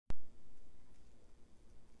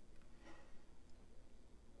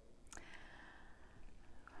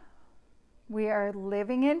We are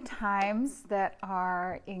living in times that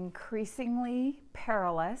are increasingly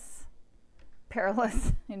perilous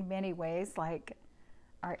in many ways, like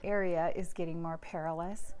our area is getting more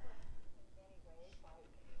perilous.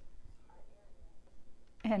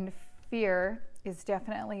 And fear is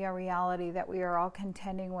definitely a reality that we are all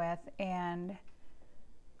contending with. And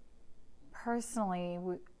personally,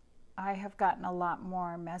 I have gotten a lot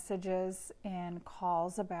more messages and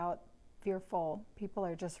calls about fearful. People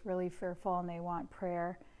are just really fearful and they want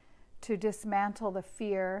prayer to dismantle the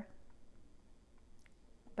fear.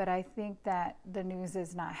 But I think that the news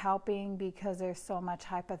is not helping because there's so much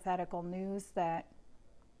hypothetical news that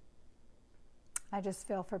I just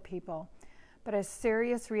feel for people. But a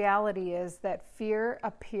serious reality is that fear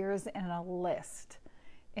appears in a list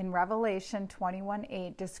in Revelation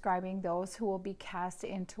 21:8, describing those who will be cast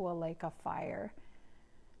into a lake of fire.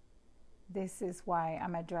 This is why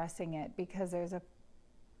I'm addressing it, because there's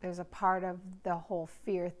a part of the whole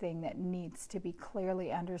fear thing that needs to be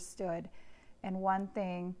clearly understood. And one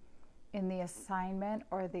thing in the assignment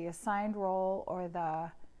or the assigned role or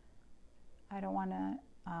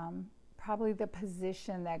probably the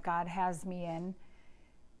position that God has me in,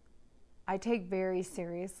 I take very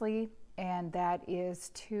seriously, and that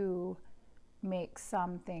is to make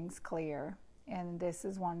some things clear. And this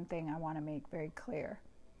is one thing I want to make very clear.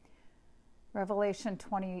 Revelation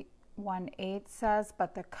 21:8 says,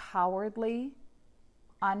 "But the cowardly,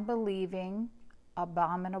 unbelieving,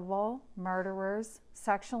 abominable, murderers,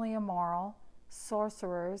 sexually immoral,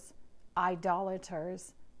 sorcerers,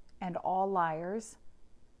 idolaters, and all liars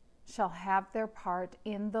shall have their part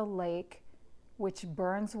in the lake which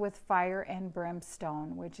burns with fire and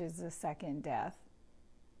brimstone," which is the second death.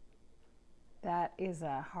 That is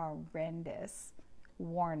a horrendous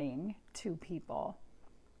warning to people.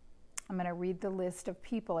 I'm going to read the list of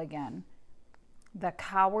people again. The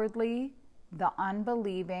cowardly, the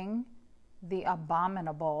unbelieving, the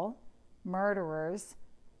abominable, murderers,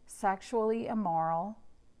 sexually immoral,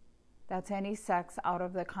 that's any sex out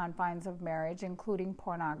of the confines of marriage, including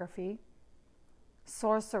pornography,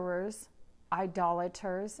 sorcerers,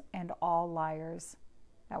 idolaters, and all liars.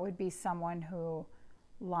 That would be someone who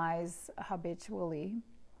lies habitually.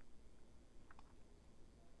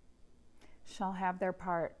 Shall have their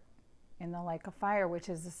part in the lake of fire, which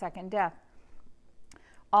is the second death.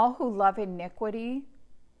 All who love iniquity,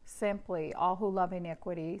 sin,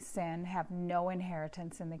 have no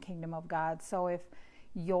inheritance in the kingdom of God. So if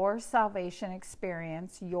your salvation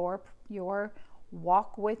experience, your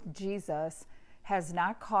walk with Jesus has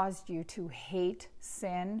not caused you to hate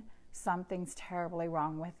sin, something's terribly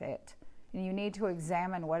wrong with it. And you need to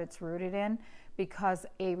examine what it's rooted in, because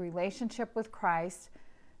a relationship with Christ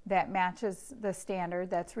that matches the standard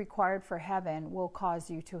that's required for heaven will cause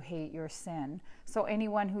you to hate your sin. So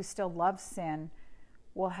anyone who still loves sin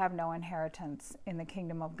will have no inheritance in the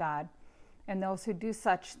kingdom of God. And those who do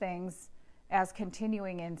such things as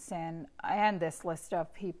continuing in sin, and this list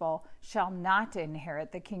of people, shall not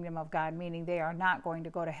inherit the kingdom of God, meaning they are not going to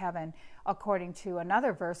go to heaven. According to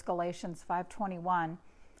another verse, Galatians 5:21,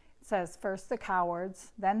 it says, "First the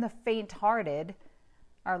cowards, then the faint-hearted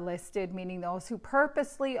are listed," meaning those who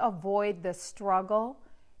purposely avoid the struggle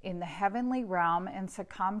in the heavenly realm and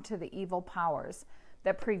succumb to the evil powers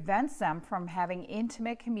that prevents them from having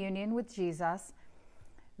intimate communion with Jesus.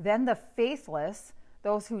 Then the faithless,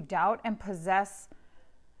 those who doubt and possess,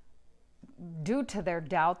 due to their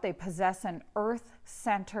doubt, they possess an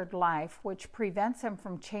earth-centered life, which prevents them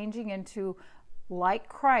from changing into like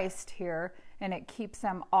Christ here, and it keeps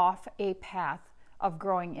them off a path of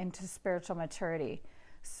growing into spiritual maturity.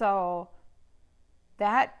 So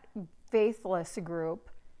that faithless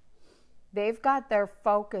group, they've got their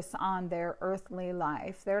focus on their earthly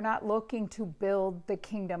life. They're not looking to build the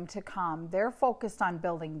kingdom to come. They're focused on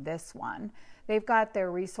building this one. They've got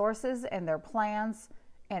their resources and their plans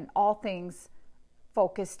and all things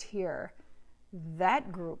focused here.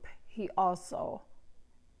 That group, he also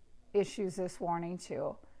issues this warning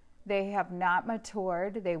to. They have not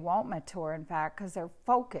matured. They won't mature, in fact, because their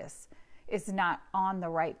focus is not on the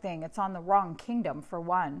right thing. It's on the wrong kingdom, for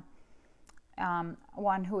one.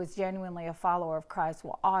 One who is genuinely a follower of Christ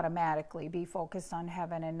will automatically be focused on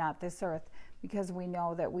heaven and not this earth, because we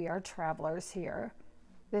know that we are travelers here.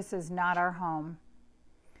 This is not our home.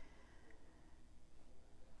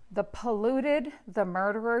 The polluted, the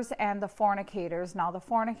murderers, and the fornicators. Now, the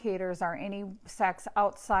fornicators are any sex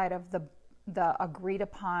outside of the agreed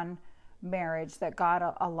upon marriage that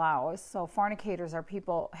God allows. So fornicators are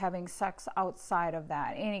people having sex outside of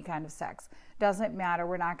that, any kind of sex. Doesn't matter.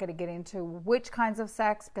 We're not going to get into which kinds of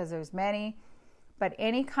sex, because there's many. But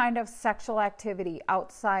any kind of sexual activity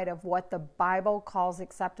outside of what the Bible calls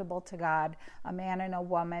acceptable to God, a man and a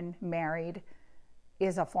woman married,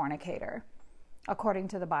 is a fornicator, according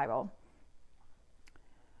to the Bible.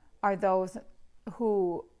 Are those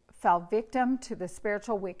who fell victim to the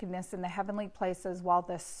spiritual wickedness in the heavenly places, while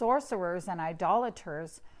the sorcerers and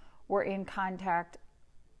idolaters were in contact,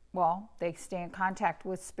 they stay in contact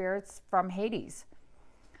with spirits from Hades.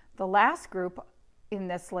 The last group in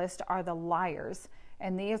this list are the liars,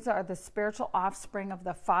 and these are the spiritual offspring of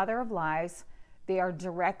the father of lies. They are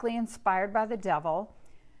directly inspired by the devil.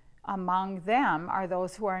 Among them are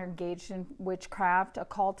those who are engaged in witchcraft,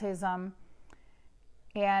 occultism,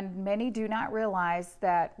 and many do not realize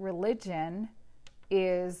that religion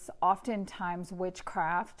is oftentimes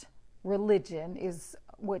witchcraft. Religion is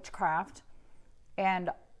witchcraft, and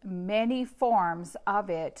many forms of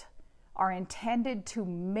it are intended to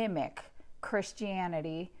mimic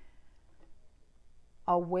Christianity.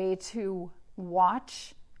 A way to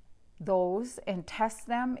watch those and test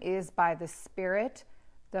them is by the Spirit.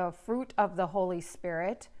 The fruit of the Holy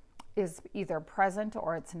Spirit is either present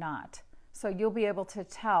or it's not. So you'll be able to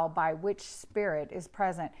tell by which spirit is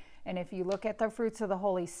present. And if you look at the fruits of the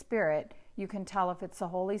Holy Spirit, you can tell if it's the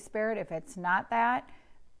Holy Spirit. If it's not that,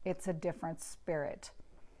 it's a different spirit.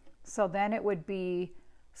 So then it would be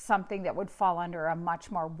something that would fall under a much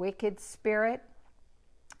more wicked spirit.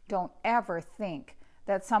 Don't ever think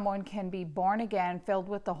that someone can be born again, filled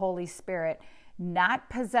with the Holy Spirit, not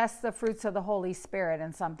possess the fruits of the Holy Spirit,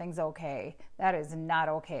 and something's okay. That is not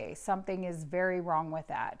okay. Something is very wrong with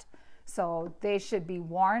that. So they should be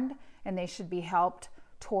warned, and they should be helped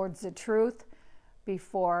towards the truth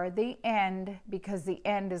before the end, because the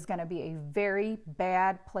end is going to be a very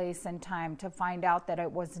bad place and time to find out that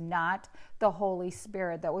it was not the Holy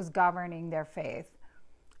Spirit that was governing their faith.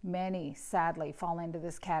 Many, sadly, fall into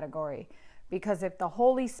this category, because if the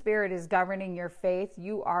Holy Spirit is governing your faith,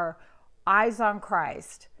 you are eyes on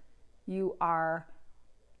Christ. You are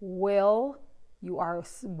willed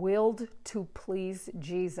to please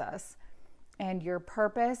Jesus. And your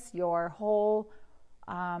purpose, your whole,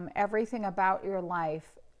 everything about your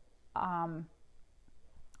life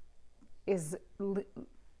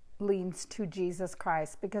leans to Jesus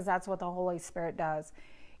Christ, because that's what the Holy Spirit does.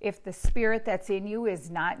 If the spirit that's in you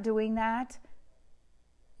is not doing that,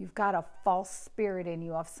 you've got a false spirit in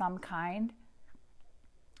you of some kind.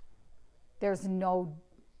 There's no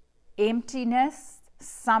emptiness.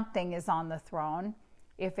 Something is on the throne.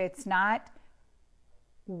 If it's not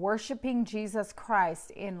worshiping Jesus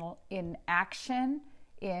Christ in action,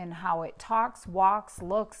 in how it talks, walks,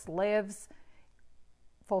 looks, lives,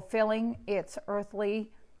 fulfilling its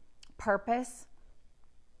earthly purpose,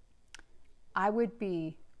 I would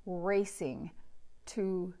be racing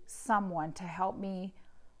to someone to help me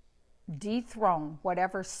dethrone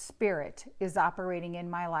whatever spirit is operating in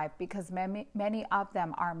my life, because many of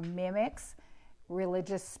them are mimics,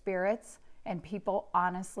 religious spirits, and people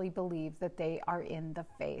honestly believe that they are in the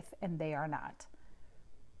faith, and they are not.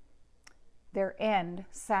 Their end,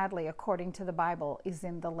 sadly, according to the Bible, is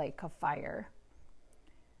in the lake of fire.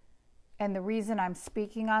 And the reason I'm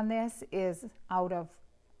speaking on this is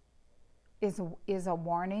is a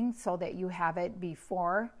warning, so that you have it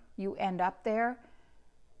before you end up there.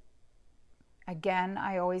 Again,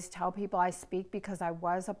 I always tell people I speak because I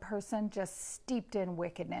was a person just steeped in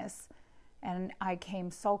wickedness. And I came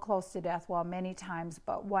so close to death, well, many times,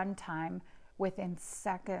 but one time within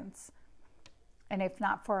seconds. And if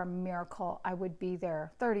not for a miracle, I would be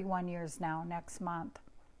there 31 years now next month.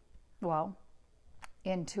 Well,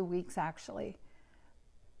 in 2 weeks, actually.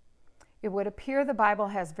 It would appear the Bible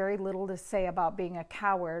has very little to say about being a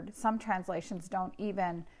coward. Some translations don't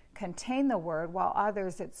even contain the word, while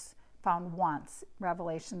others it's found once,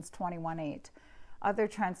 Revelations 21:8. Other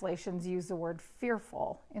translations use the word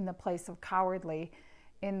fearful in the place of cowardly.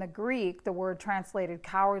 In the Greek, the word translated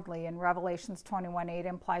cowardly in Revelations 21:8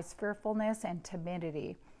 implies fearfulness and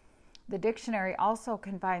timidity. The dictionary also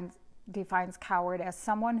defines coward as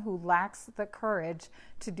someone who lacks the courage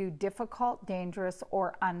to do difficult, dangerous,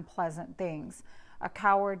 or unpleasant things. A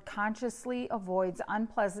coward consciously avoids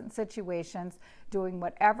unpleasant situations, doing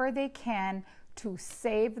whatever they can to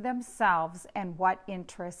save themselves and what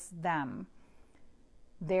interests them,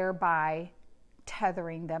 thereby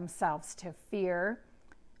tethering themselves to fear,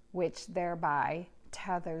 which thereby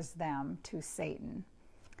tethers them to Satan.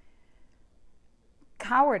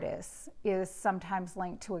 Cowardice is sometimes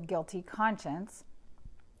linked to a guilty conscience.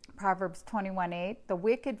 Proverbs 21:8, the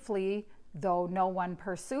wicked flee though no one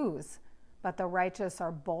pursues, but the righteous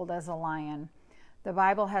are bold as a lion. The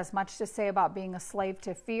Bible has much to say about being a slave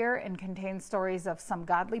to fear and contains stories of some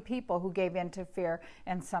godly people who gave in to fear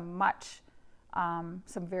and some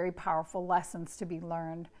very powerful lessons to be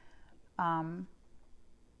learned.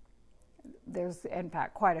 There's, in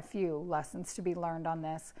fact, quite a few lessons to be learned on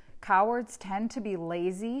this. Cowards tend to be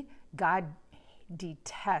lazy. God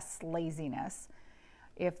detests laziness.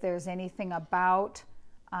 If there's anything about,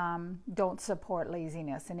 don't support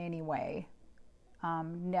laziness in any way.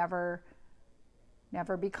 Never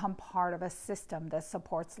become part of a system that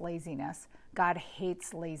supports laziness. God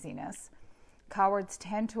hates laziness. Cowards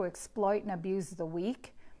tend to exploit and abuse the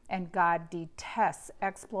weak, and God detests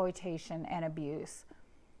exploitation and abuse.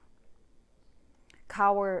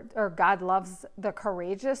 God loves the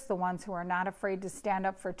courageous, the ones who are not afraid to stand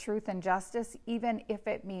up for truth and justice, even if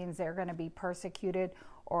it means they're going to be persecuted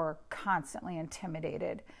or constantly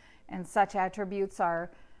intimidated. And such attributes are,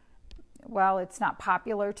 well, it's not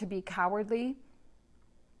popular to be cowardly,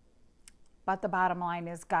 but the bottom line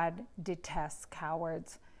is God detests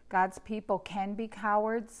cowards. God's people can be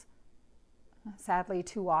cowards. Sadly,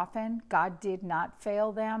 too often, God did not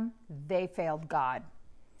fail them. They failed God.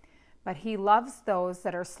 But he loves those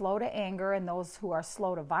that are slow to anger and those who are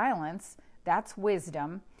slow to violence. That's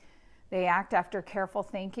wisdom. They act after careful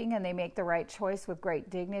thinking and they make the right choice with great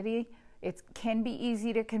dignity. It can be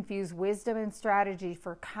easy to confuse wisdom and strategy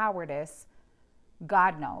for cowardice.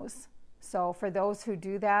 God knows. So for those who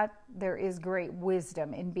do that, there is great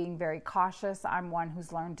wisdom in being very cautious. I'm one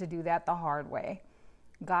who's learned to do that the hard way.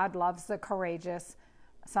 God loves the courageous.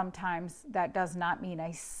 Sometimes that does not mean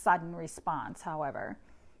a sudden response, however.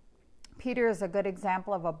 Peter is a good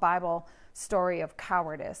example of a Bible story of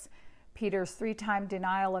cowardice. Peter's 3-time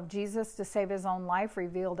denial of Jesus to save his own life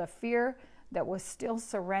revealed a fear that was still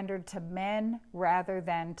surrendered to men rather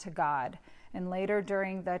than to God. And later,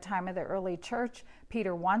 during the time of the early church,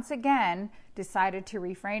 Peter once again decided to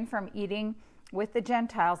refrain from eating with the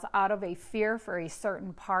Gentiles out of a fear for a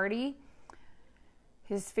certain party.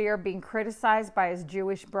 His fear of being criticized by his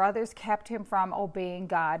Jewish brothers kept him from obeying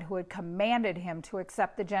God, who had commanded him to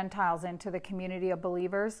accept the Gentiles into the community of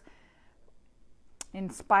believers. In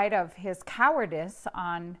spite of his cowardice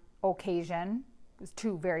on occasion,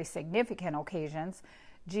 2 very significant occasions,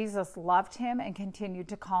 Jesus loved him and continued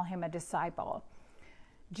to call him a disciple.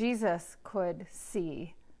 Jesus could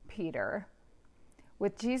see Peter.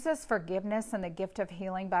 With Jesus' forgiveness and the gift of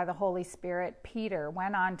healing by the Holy Spirit, Peter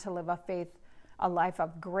went on to live a life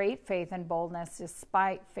of great faith and boldness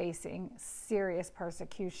despite facing serious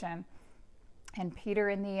persecution. And Peter,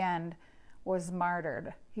 in the end, was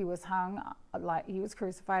martyred. He was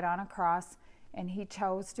crucified on a cross, and he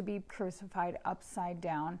chose to be crucified upside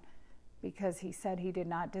down because he said he did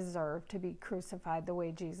not deserve to be crucified the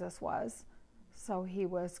way Jesus was. So he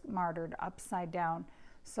was martyred upside down.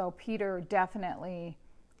 So Peter definitely,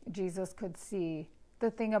 Jesus could see.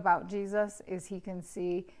 The thing about Jesus is he can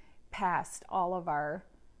see past all of our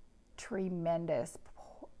tremendous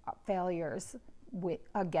failures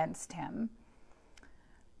against him.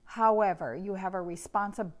 However, you have a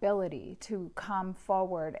responsibility to come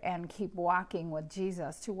forward and keep walking with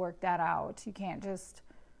Jesus to work that out. You can't just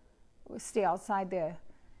stay outside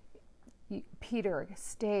Peter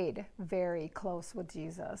stayed very close with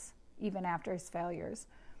Jesus, even after his failures.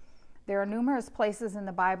 There are numerous places in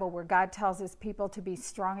the Bible where God tells his people to be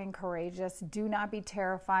strong and courageous. Do not be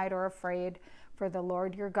terrified or afraid, for the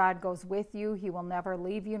Lord your God goes with you. He will never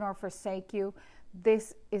leave you nor forsake you.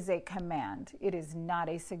 This is a command. It is not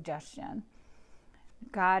a suggestion.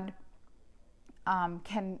 God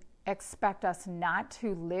can expect us not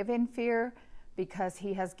to live in fear because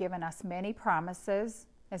he has given us many promises,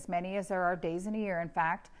 as many as there are days in a year, in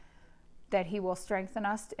fact, that he will strengthen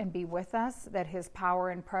us and be with us, that his power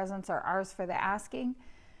and presence are ours for the asking.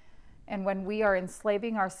 And when we are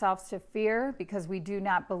enslaving ourselves to fear because we do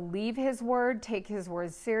not believe his word, take his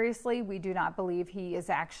word seriously, we do not believe he is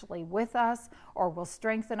actually with us or will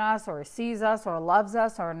strengthen us or sees us or loves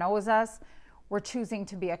us or knows us, we're choosing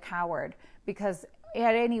to be a coward, because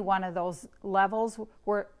at any one of those levels,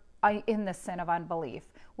 we're in the sin of unbelief.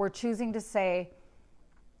 We're choosing to say,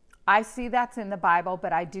 I see that's in the Bible,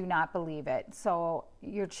 but I do not believe it. So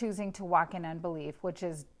you're choosing to walk in unbelief, which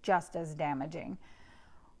is just as damaging.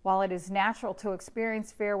 While it is natural to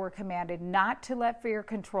experience fear, we're commanded not to let fear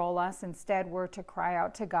control us. Instead, we're to cry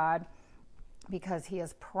out to God because he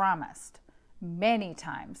has promised many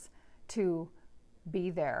times to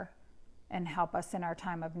be there and help us in our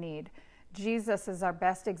time of need. Jesus is our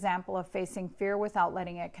best example of facing fear without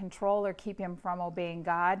letting it control or keep him from obeying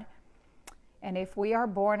God. And if we are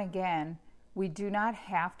born again, we do not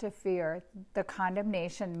have to fear the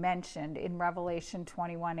condemnation mentioned in Revelation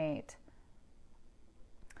 21:8.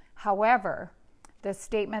 However, the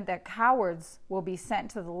statement that cowards will be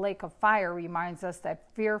sent to the lake of fire reminds us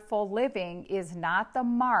that fearful living is not the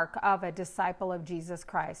mark of a disciple of Jesus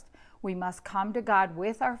Christ. We must come to God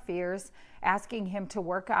with our fears, asking Him to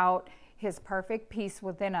work out His perfect peace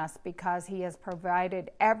within us, because He has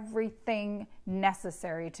provided everything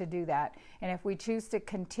necessary to do that. And if we choose to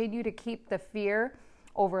continue to keep the fear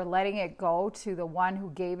over letting it go to the one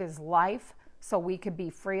who gave His life so we could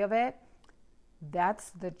be free of it, that's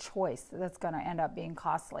the choice that's going to end up being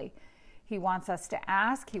costly. He wants us to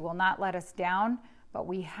ask. He will not let us down, but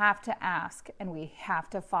we have to ask and we have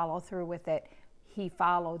to follow through with it. He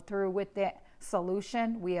followed through with the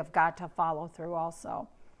solution. We have got to follow through also.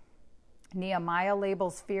 Nehemiah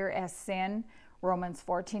labels fear as sin. Romans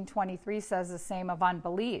 14:23 says the same of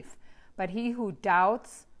unbelief. But he who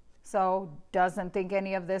doubts, so doesn't think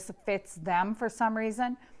any of this fits them for some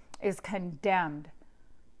reason, is condemned.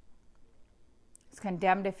 He's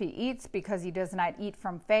condemned if he eats, because he does not eat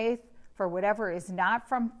from faith. For whatever is not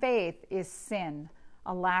from faith is sin.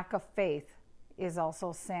 A lack of faith is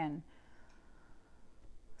also sin.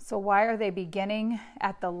 So why are they beginning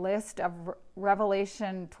at the list of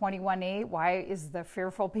Revelation 21:8? Why is the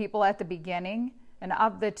fearful people at the beginning? And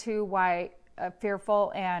of the two, why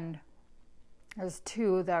fearful, and there's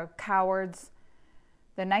two, the cowards.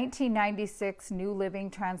 The 1996 New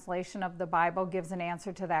Living Translation of the Bible gives an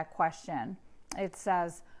answer to that question. It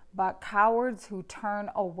says, "But cowards who turn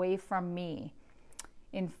away from me."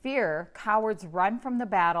 In fear, cowards run from the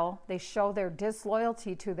battle. They show their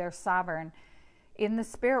disloyalty to their sovereign. In the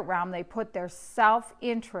spirit realm, they put their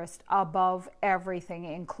self-interest above everything,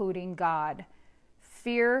 including God.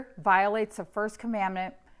 Fear violates the first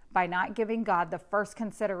commandment by not giving God the first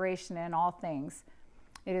consideration in all things.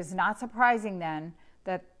 It is not surprising then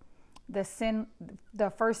that the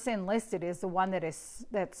first sin listed is the one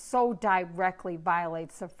that so directly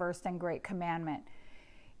violates the first and great commandment.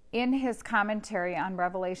 In his commentary on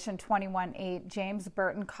Revelation 21:8, James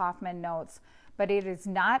Burton Kaufman notes, "But it is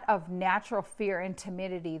not of natural fear and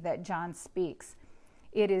timidity that John speaks.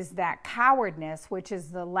 It is that cowardness which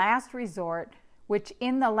in the last resort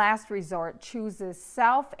chooses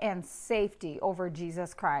self and safety over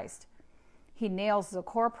Jesus Christ." He nails the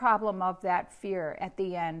core problem of that fear at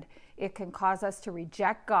the end. It can cause us to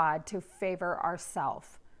reject God to favor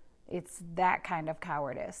ourselves. It's that kind of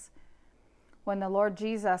cowardice. When the Lord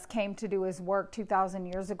Jesus came to do His work 2,000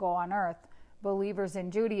 years ago on earth, believers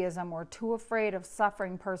in Judaism were too afraid of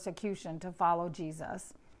suffering persecution to follow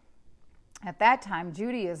Jesus. At that time,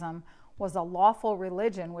 Judaism was a lawful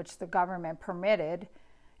religion which the government permitted,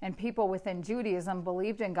 and people within Judaism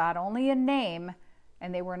believed in God only in name,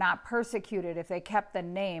 and they were not persecuted if they kept the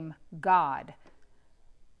name God.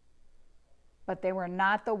 But they were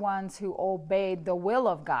not the ones who obeyed the will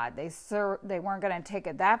of God. They weren't going to take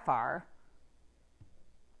it that far.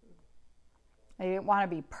 They didn't want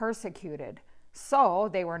to be persecuted. So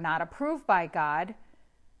they were not approved by God.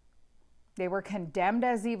 They were condemned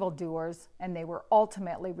as evildoers, and they were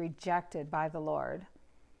ultimately rejected by the Lord.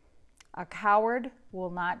 A coward will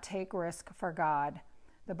not take risk for God.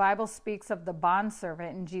 The Bible speaks of the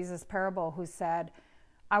bondservant in Jesus' parable who said,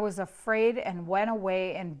 "I was afraid and went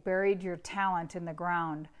away and buried your talent in the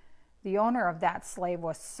ground." The owner of that slave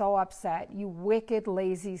was so upset. "You wicked,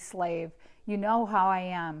 lazy slave, you know how I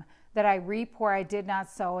am, that I reap where I did not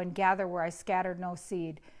sow and gather where I scattered no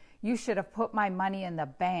seed. You should have put my money in the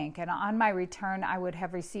bank, and on my return I would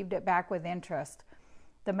have received it back with interest."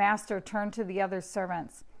 The master turned to the other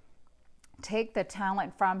servants. "Take the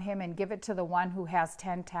talent from him and give it to the one who has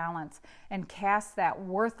 10 talents, and cast that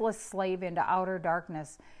worthless slave into outer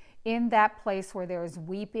darkness, in that place where there is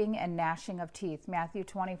weeping and gnashing of teeth." Matthew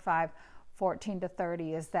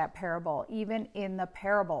 25:14-30 is that parable. Even in the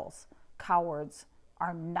parables, cowards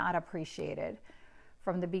are not appreciated.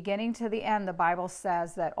 From the beginning to the end, the Bible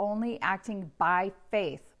says that only acting by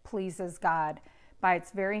faith pleases God. By its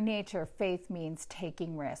very nature, faith means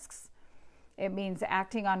taking risks. It means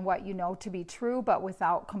acting on what you know to be true, but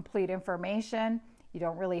without complete information. You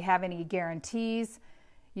don't really have any guarantees.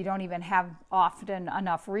 You don't even have often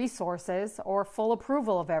enough resources or full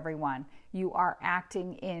approval of everyone. You are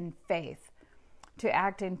acting in faith. To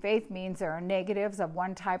act in faith means there are negatives of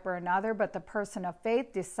one type or another, but the person of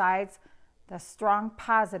faith decides the strong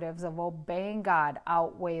positives of obeying God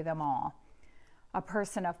outweigh them all. A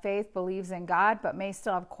person of faith believes in God, but may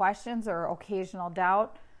still have questions or occasional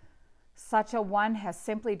doubt. Such a one has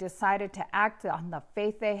simply decided to act on the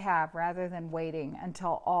faith they have rather than waiting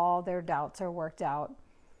until all their doubts are worked out.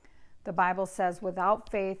 The Bible says, without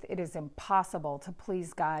faith, it is impossible to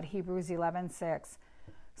please God. Hebrews 11:6.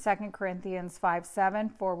 2 Corinthians 5:7,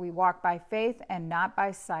 for we walk by faith and not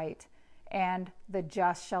by sight, and the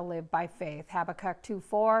just shall live by faith. Habakkuk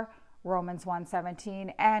 2:4, Romans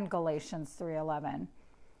 1:17, and Galatians 3:11.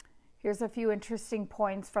 Here's a few interesting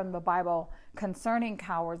points from the Bible concerning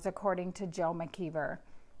cowards according to Joe McKeever.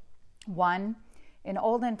 1. In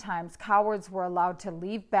olden times, cowards were allowed to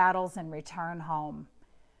leave battles and return home.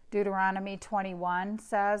 Deuteronomy 21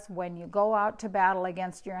 says, when you go out to battle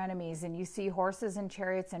against your enemies and you see horses and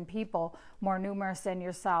chariots and people more numerous than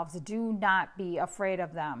yourselves, do not be afraid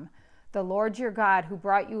of them. The Lord your God, who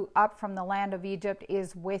brought you up from the land of Egypt,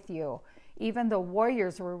 is with you. Even the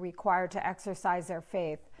warriors were required to exercise their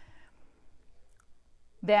faith.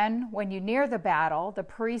 Then, when you near the battle, the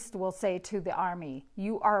priest will say to the army,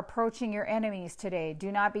 you are approaching your enemies today.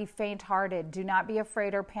 Do not be faint-hearted. Do not be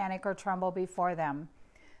afraid or panic or tremble before them.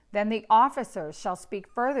 Then the officers shall speak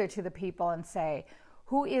further to the people and say,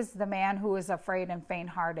 who is the man who is afraid and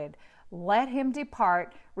faint-hearted? Let him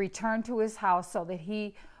depart, return to his house, so that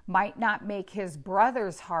he might not make his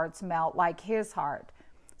brothers' hearts melt like his heart.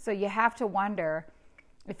 So you have to wonder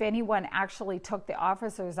if anyone actually took the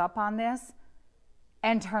officers up on this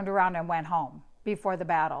and turned around and went home before the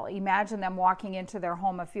battle. Imagine them walking into their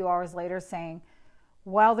home a few hours later saying,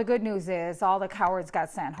 well, the good news is all the cowards got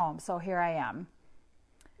sent home, so here I am.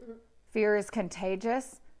 Fear is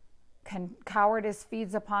contagious. Cowardice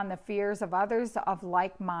feeds upon the fears of others of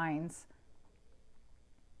like minds.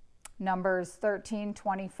 Numbers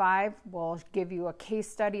 13:25 will give you a case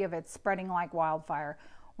study of it spreading like wildfire.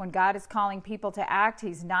 When God is calling people to act, He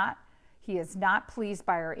is not pleased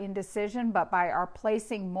by our indecision, but by our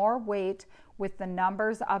placing more weight with the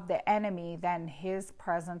numbers of the enemy than His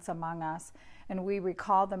presence among us. And we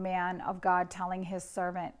recall the man of God telling his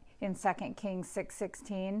servant in 2 Kings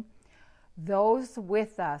 6:16, those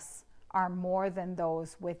with us are more than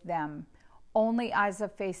those with them. Only eyes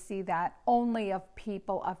of faith see that. Only of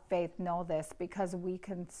people of faith know this, because we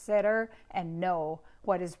consider and know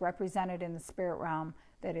what is represented in the spirit realm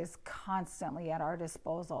that is constantly at our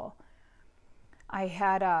disposal.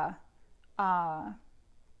 I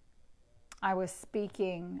was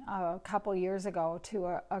speaking a couple years ago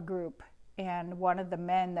to a group, and one of the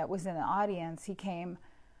men that was in the audience, he came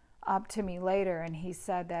up to me later and he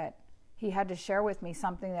said that he had to share with me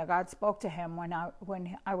something that God spoke to him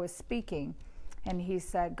when I was speaking. And he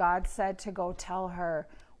said, God said to go tell her,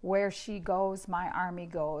 where she goes, my army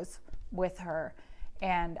goes with her.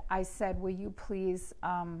 And I said, will you please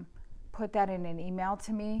put that in an email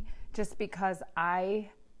to me? Just because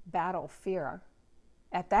I battle fear.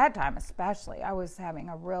 At that time especially, I was having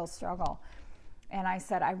a real struggle. And I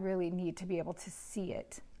said, I really need to be able to see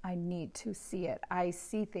it. I need to see it. I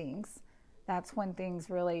see things. That's when things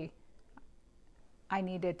really, I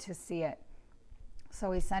needed to see it.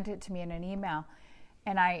 So he sent it to me in an email.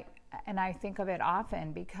 And I think of it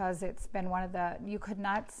often, because it's been one of the, you could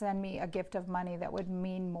not send me a gift of money that would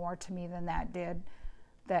mean more to me than that did.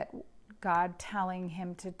 That God telling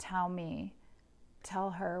him to tell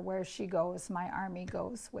her where she goes, my army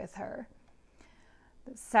goes with her.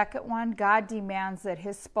 The second one, God demands that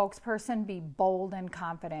his spokesperson be bold and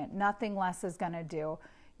confident. Nothing less is going to do.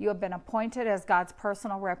 You have been appointed as God's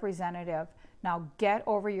personal representative. Now get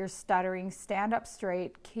over your stuttering, stand up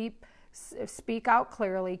straight, speak out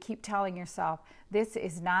clearly, keep telling yourself, this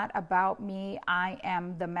is not about me, I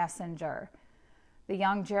am the messenger. The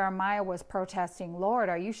young Jeremiah was protesting, Lord,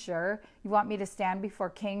 are you sure you want me to stand before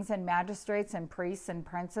kings and magistrates and priests and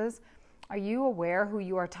princes? Are you aware who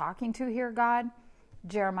you are talking to here, God?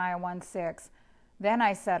 Jeremiah 1:6. Then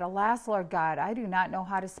I said, alas, Lord God, I do not know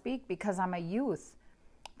how to speak because I'm a youth.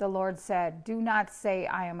 The Lord said, do not say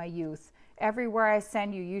I am a youth. Everywhere I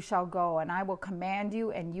send you, you shall go, and I will command you,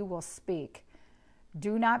 and you will speak.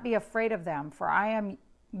 Do not be afraid of them, for I am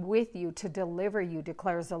with you to deliver you,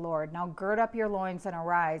 declares the Lord. Now gird up your loins and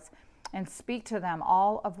arise, and speak to them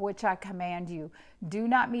all of which I command you. Do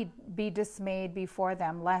not be dismayed before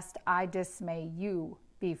them, lest I dismay you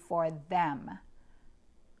before them.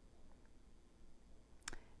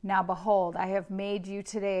 Now behold, I have made you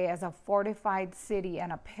today as a fortified city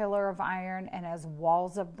and a pillar of iron and as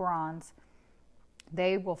walls of bronze.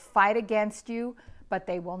 They will fight against you, but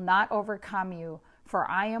they will not overcome you, for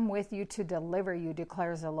I am with you to deliver you,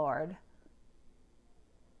 declares the Lord.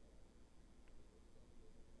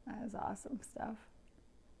 That is awesome stuff.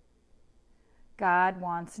 God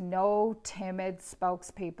wants no timid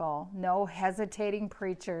spokespeople, no hesitating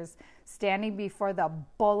preachers standing before the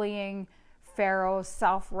bullying Pharaoh,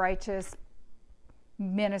 self-righteous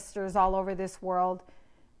ministers all over this world.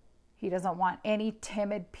 He doesn't want any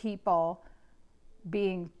timid people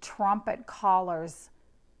being trumpet callers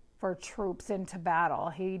for troops into battle.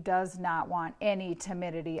 He does not want any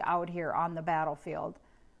timidity out here on the battlefield.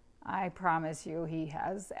 I promise you, he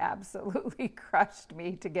has absolutely crushed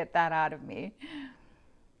me to get that out of me.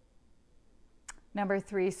 Number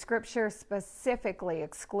 3, Scripture specifically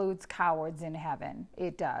excludes cowards in heaven.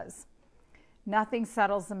 It does. Nothing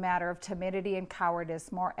settles the matter of timidity and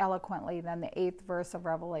cowardice more eloquently than the 8th verse of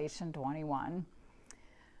Revelation 21.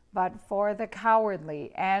 But for the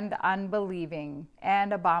cowardly and unbelieving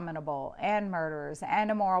and abominable and murderers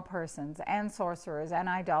and immoral persons and sorcerers and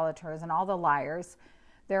idolaters and all the liars,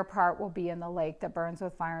 their part will be in the lake that burns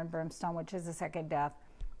with fire and brimstone, which is the second death.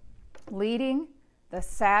 Leading the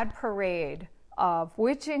sad parade of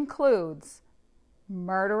which includes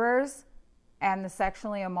murderers and the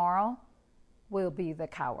sexually immoral will be the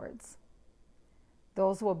cowards.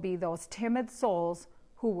 Those will be those timid souls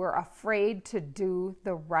who were afraid to do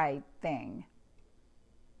the right thing.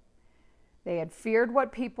 They had feared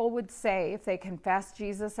what people would say if they confessed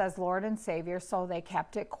Jesus as Lord and Savior, so they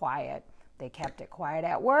kept it quiet. They kept it quiet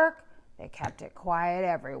at work. They kept it quiet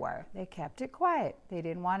everywhere. They kept it quiet. They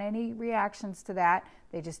didn't want any reactions to that.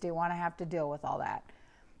 They just didn't want to have to deal with all that.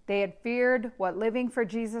 They had feared what living for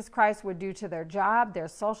Jesus Christ would do to their job, their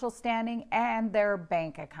social standing, and their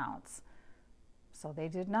bank accounts. So they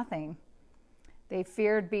did nothing. They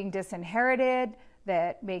feared being disinherited,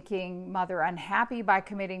 that making mother unhappy by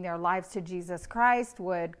committing their lives to Jesus Christ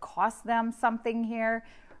would cost them something here.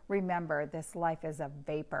 Remember, this life is a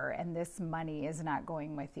vapor, and this money is not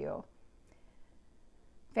going with you.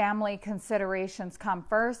 Family considerations come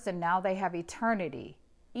first, and now they have eternity,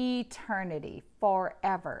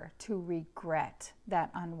 forever, to regret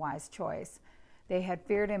that unwise choice. They had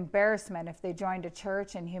feared embarrassment if they joined a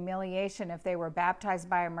church and humiliation if they were baptized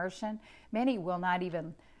by immersion. Many will not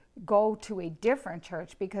even go to a different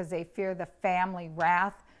church because they fear the family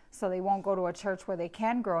wrath, so they won't go to a church where they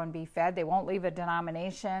can grow and be fed. They won't leave a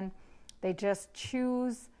denomination. They just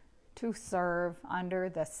choose to serve under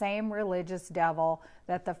the same religious devil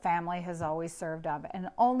that the family has always served of. And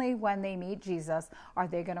only when they meet Jesus are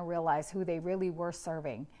they going to realize who they really were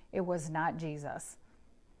serving. It was not Jesus.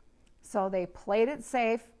 So they played it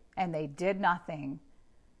safe and they did nothing.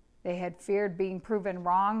 They had feared being proven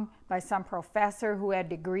wrong by some professor who had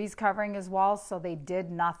degrees covering his walls, so they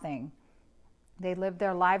did nothing. They lived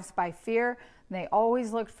their lives by fear, and they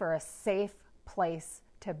always looked for a safe place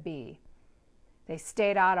to be. They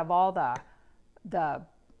stayed out of all the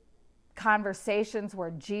conversations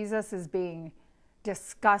where Jesus is being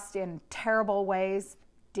discussed in terrible ways.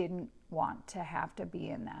 Didn't want to have to be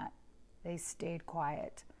in that. They stayed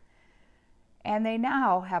quiet. And they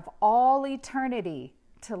now have all eternity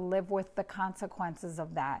to live with the consequences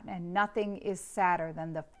of that. And nothing is sadder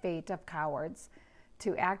than the fate of cowards.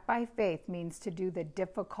 To act by faith means to do the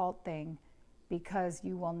difficult thing because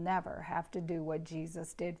you will never have to do what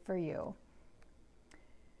Jesus did for you.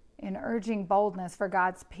 In urging boldness for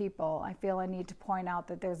God's people, I feel I need to point out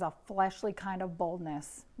that there's a fleshly kind of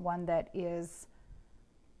boldness, one that is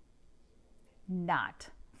not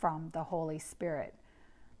from the Holy Spirit.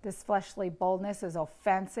 This fleshly boldness is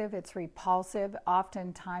offensive, it's repulsive.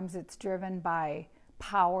 Oftentimes it's driven by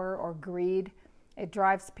power or greed. It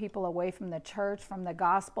drives people away from the church, from the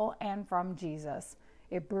gospel, and from Jesus.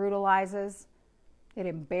 It brutalizes, it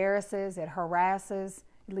embarrasses, it harasses,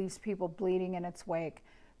 it leaves people bleeding in its wake.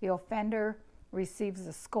 The offender receives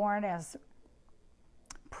the scorn as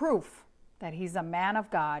proof that he's a man of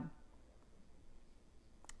God,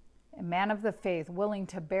 a man of the faith, willing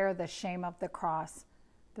to bear the shame of the cross.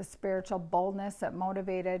 The spiritual boldness that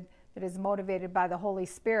is motivated by the Holy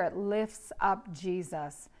Spirit lifts up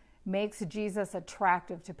Jesus, makes Jesus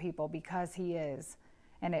attractive to people because he is,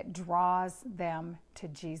 and it draws them to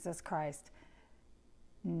Jesus Christ,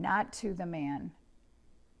 not to the man.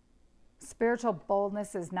 Spiritual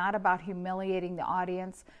boldness is not about humiliating the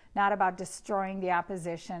audience, not about destroying the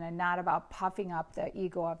opposition, and not about puffing up the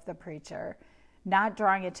ego of the preacher. Not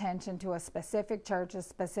drawing attention to a specific church, a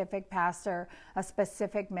specific pastor, a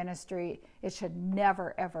specific ministry. It should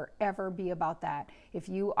never, ever, ever be about that. If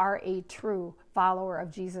you are a true follower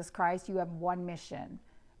of Jesus Christ, you have one mission.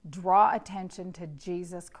 Draw attention to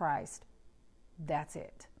Jesus Christ. That's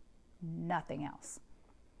it. Nothing else.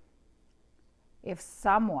 If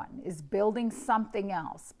someone is building something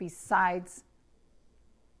else besides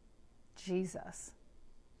Jesus,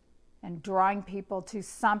 and drawing people to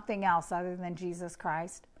something else other than Jesus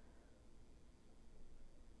Christ,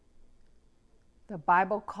 the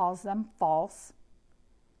Bible calls them false.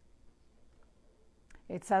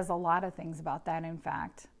 It says a lot of things about that, in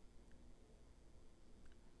fact.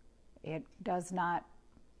 It does not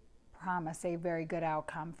promise a very good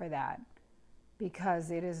outcome for that. because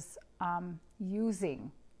it is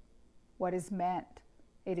using what is meant.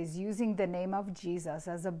 It is using the name of Jesus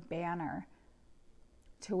as a banner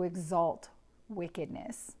to exalt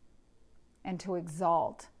wickedness and to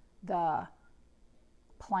exalt the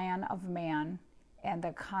plan of man, and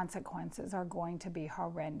the consequences are going to be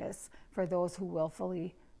horrendous for those who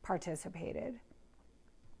willfully participated.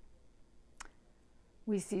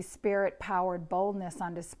 We see spirit-powered boldness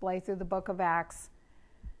on display through the book of Acts,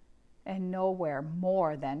 and nowhere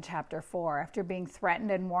more than chapter 4. After being threatened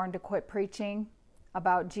and warned to quit preaching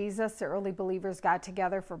about Jesus, the early believers got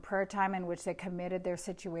together for prayer time in which they committed their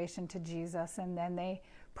situation to Jesus, and then they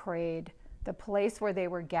prayed. The place where they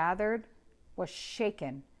were gathered was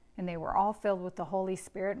shaken, and they were all filled with the Holy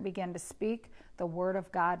Spirit and began to speak the word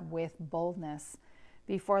of God with boldness.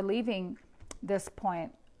 Before leaving this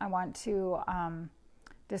point, I want to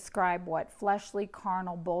describe what fleshly,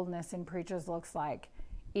 carnal boldness in preachers looks like.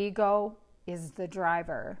 Ego is the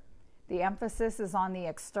driver. The emphasis is on the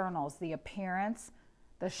externals, the appearance,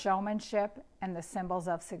 the showmanship, and the symbols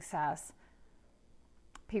of success.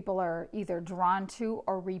 People are either drawn to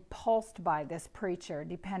or repulsed by this preacher,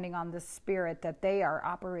 depending on the spirit that they are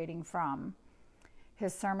operating from.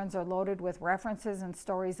 His sermons are loaded with references and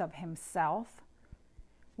stories of himself.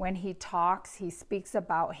 When he talks, he speaks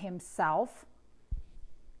about himself.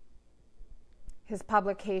 His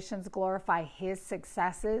publications glorify his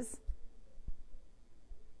successes.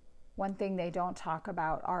 One thing they don't talk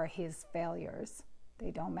about are his failures.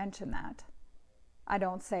 They don't mention that. I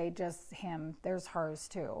don't say just him, there's hers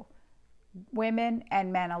too. Women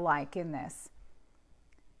and men alike in this.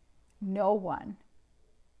 No one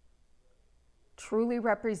truly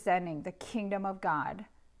representing the kingdom of God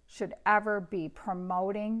should ever be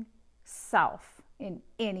promoting self in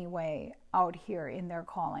any way out here in their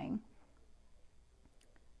calling.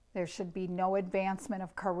 There should be no advancement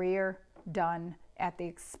of career done at the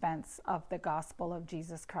expense of the gospel of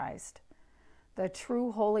Jesus Christ. The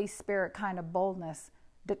true Holy Spirit kind of boldness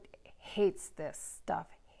that hates this stuff,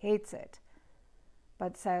 hates it,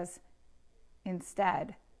 but says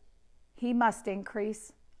instead, he must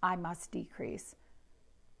increase, I must decrease.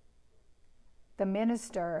 The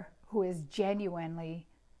minister who is genuinely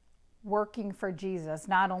working for Jesus,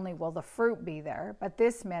 not only will the fruit be there, but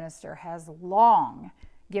this minister has long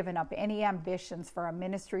given up any ambitions for a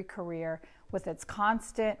ministry career with its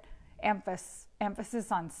constant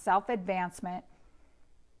emphasis on self-advancement.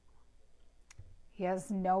 He has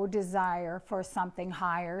no desire for something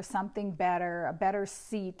higher, something better, a better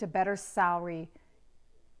seat, a better salary,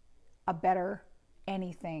 a better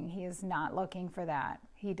anything. He is not looking for that.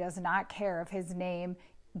 He does not care if his name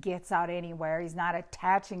gets out anywhere. He's not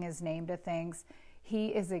attaching his name to things. He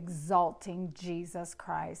is exalting Jesus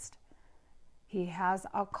Christ. He has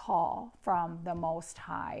a call from the Most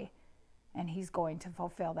High, and he's going to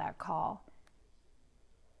fulfill that call.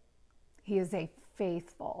 He is a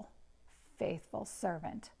faithful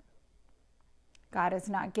servant. God has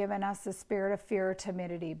not given us the spirit of fear or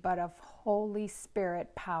timidity, but of Holy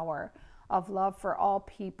Spirit power, of love for all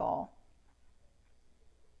people.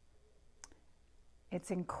 It's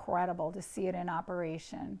incredible to see it in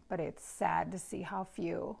operation, but it's sad to see how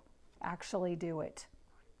few actually do it.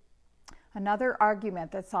 Another argument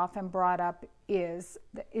that's often brought up is,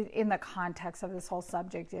 in the context of this whole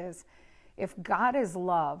subject, is if God is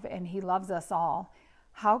love and he loves us all,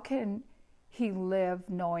 how can he live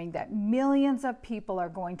knowing that millions of people are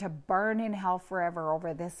going to burn in hell forever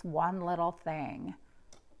over this one little thing?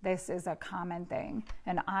 This is a common thing.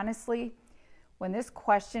 And honestly, when this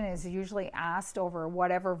question is usually asked over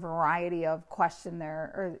whatever variety of question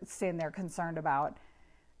or sin they're concerned about,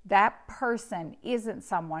 that person isn't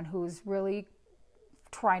someone who's really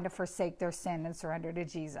trying to forsake their sin and surrender to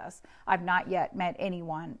Jesus. I've not yet met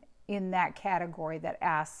anyone in that category that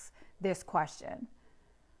asks this question.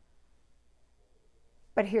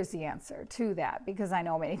 But here's the answer to that, because I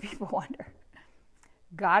know many people wonder.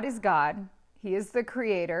 God is God. He is the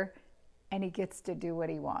creator, and he gets to do what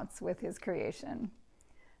he wants with his creation.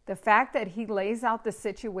 The fact that he lays out the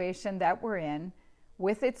situation that we're in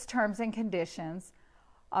with its terms and conditions,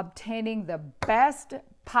 obtaining the best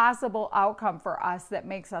possible outcome for us that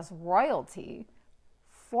makes us royalty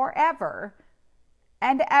forever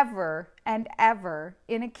and ever and ever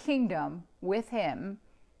in a kingdom with him,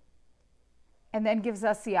 and then gives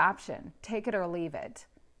us the option, take it or leave it,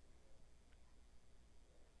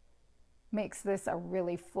 makes this a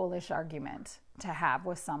really foolish argument to have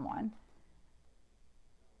with someone.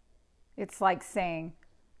 It's like saying,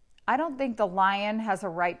 I don't think the lion has a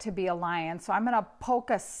right to be a lion, so I'm going to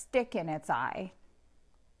poke a stick in its eye.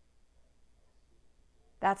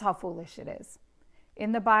 That's how foolish it is.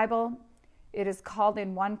 In the Bible, It is called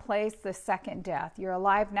in one place the second death. You're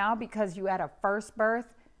alive now because you had a first birth,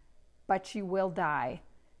 but you will die.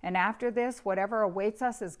 And after this, whatever awaits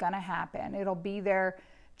us is going to happen. It'll be there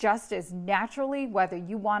just as naturally, whether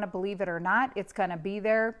you want to believe it or not. It's going to be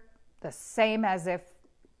there the same as if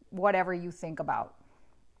whatever you think about.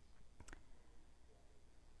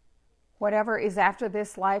 Whatever is after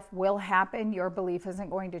this life will happen. Your belief isn't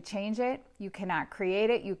going to change it. You cannot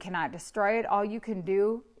create it. You cannot destroy it. All you can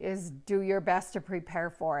do is do your best to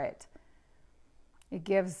prepare for it. It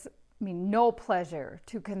gives me no pleasure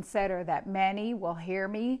to consider that many will hear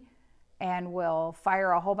me and will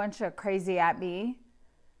fire a whole bunch of crazy at me.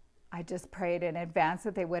 I just prayed in advance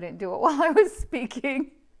that they wouldn't do it while I was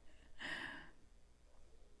speaking.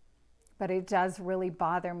 But it does really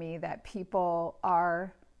bother me that people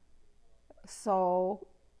are so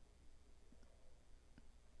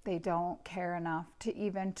they don't care enough to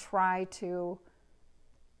even try to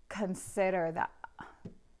consider that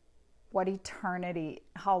what eternity,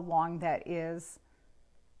 how long that is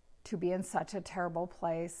to be in such a terrible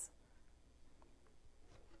place.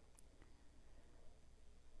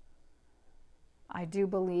 I do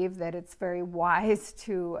believe that it's very wise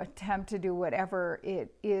to attempt to do whatever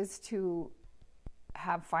it is to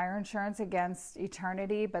have fire insurance against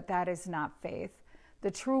eternity, but that is not faith.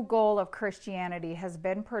 The true goal of Christianity has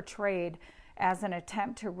been portrayed as an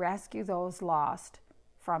attempt to rescue those lost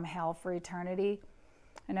from hell for eternity.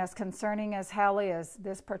 And as concerning as hell is,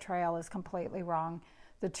 this portrayal is completely wrong.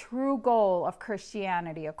 The true goal of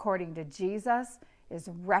Christianity, according to Jesus, is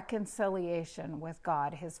reconciliation with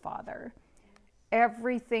God, his Father.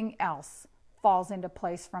 Everything else falls into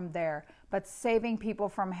place from there. But saving people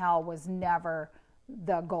from hell was never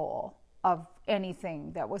the goal of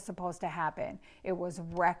anything that was supposed to happen. It was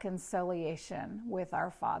reconciliation with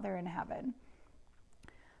our Father in heaven.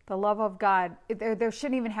 The love of God, there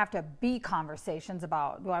shouldn't even have to be conversations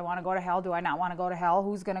about, do I want to go to hell? Do I not want to go to hell?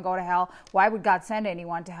 Who's going to go to hell? Why would God send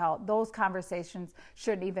anyone to hell? Those conversations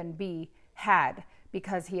shouldn't even be had,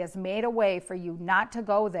 because he has made a way for you not to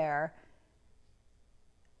go there.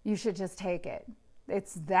 You should just take it.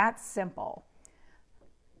 It's that simple.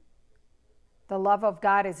 The love of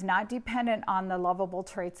God is not dependent on the lovable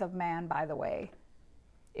traits of man, by the way.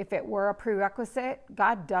 If it were a prerequisite,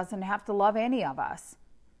 God doesn't have to love any of us.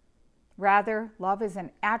 Rather, love is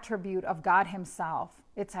an attribute of God himself.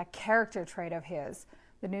 It's a character trait of his.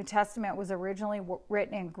 The New Testament was originally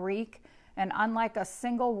written in Greek, and unlike a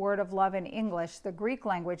single word of love in English, the Greek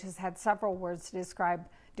language has had several words to describe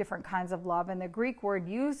different kinds of love, and the Greek word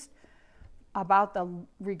used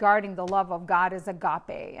regarding the love of God is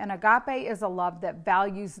agape. And agape is a love that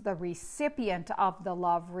values the recipient of the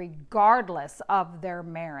love regardless of their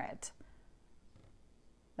merit.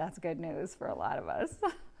 That's good news for a lot of us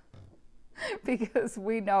because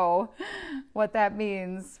we know what that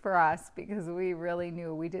means for us, because we really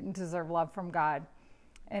knew we didn't deserve love from God.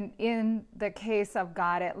 And in the case of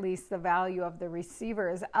God, at least, the value of the receiver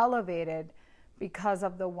is elevated because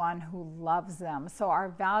of the one who loves them. So our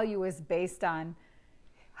value is based on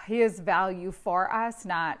his value for us,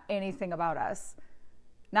 not anything about us.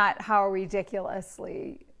 Not how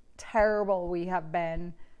ridiculously terrible we have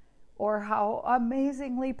been or how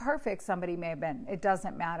amazingly perfect somebody may have been. It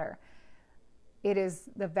doesn't matter. It is,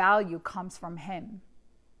 the value comes from him.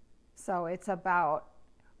 So it's about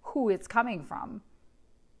who it's coming from,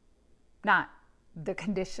 not the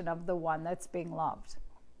condition of the one that's being loved.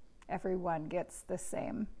 Everyone gets the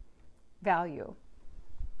same value.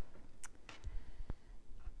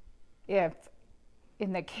 If,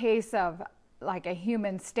 in the case of like a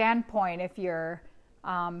human standpoint, if you're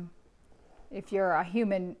a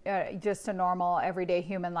human, just a normal everyday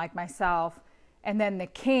human like myself, and then the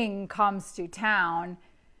king comes to town,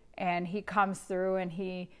 and he comes through and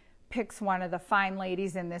he picks one of the fine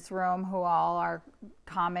ladies in this room who all are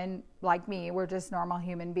common like me. We're just normal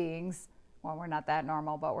human beings. Well, we're not that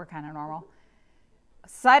normal, but we're kind of normal.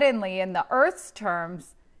 Suddenly, in the earth's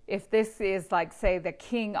terms, if this is like, say, the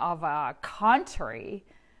king of a country,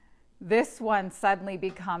 this one suddenly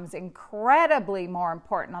becomes incredibly more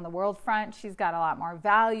important on the world front. She's got a lot more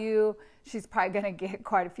value. She's probably going to get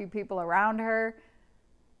quite a few people around her.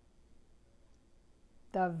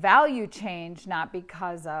 The value changed not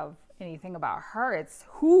because of anything about her. It's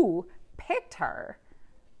who picked her.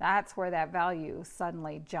 That's where that value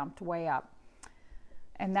suddenly jumped way up.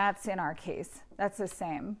 And that's in our case. That's the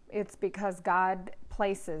same. It's because God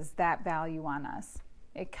places that value on us.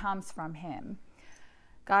 It comes from him.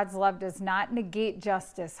 God's love does not negate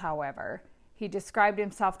justice, however. He described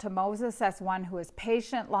himself to Moses as one who is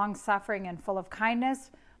patient, long-suffering, and full of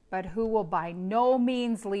kindness, but who will by no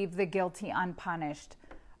means leave the guilty unpunished.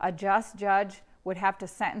 A just judge would have to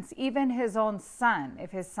sentence even his own son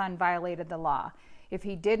if his son violated the law. If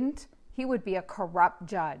he didn't, he would be a corrupt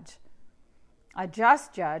judge. A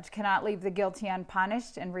just judge cannot leave the guilty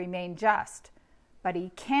unpunished and remain just, but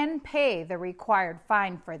he can pay the required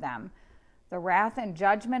fine for them. The wrath and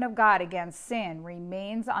judgment of God against sin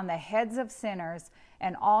remains on the heads of sinners,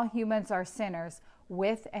 and all humans are sinners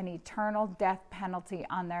with an eternal death penalty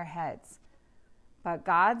on their heads. But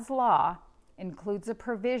God's law includes a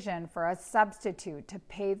provision for a substitute to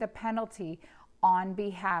pay the penalty on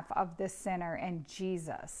behalf of the sinner, and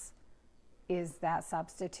Jesus is that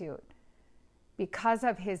substitute. Because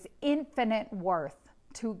of his infinite worth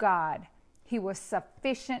to God, he was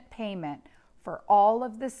sufficient payment for all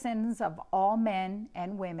of the sins of all men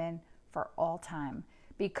and women for all time,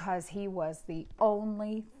 because he was the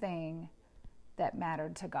only thing that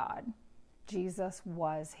mattered to God. Jesus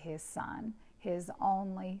was his son, his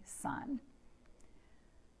only son.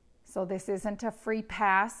 So this isn't a free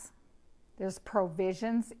pass. There's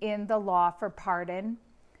provisions in the law for pardon,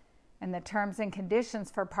 and the terms and conditions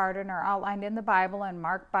for pardon are outlined in the Bible and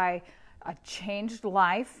marked by a changed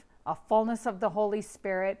life, a fullness of the Holy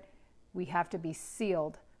Spirit. We have to be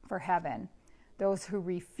sealed for heaven. Those who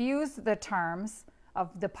refuse the terms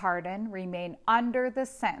of the pardon remain under the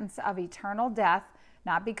sentence of eternal death,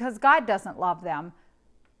 not because God doesn't love them,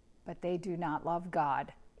 but they do not love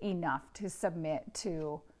God enough to submit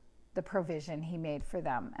to the provision he made for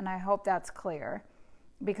them. And I hope that's clear,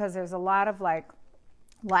 because there's a lot of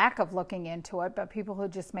lack of looking into it, but people who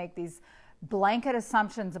just make these blanket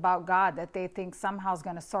assumptions about God that they think somehow is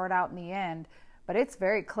going to sort out in the end. But it's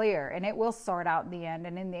very clear, and it will sort out in the end,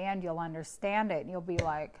 and in the end you'll understand it, and you'll be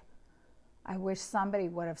like, I wish somebody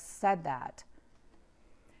would have said that.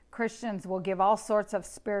 Christians will give all sorts of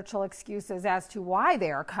spiritual excuses as to why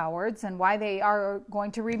they are cowards and why they are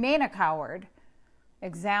going to remain a coward.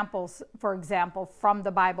 Examples, for example, from the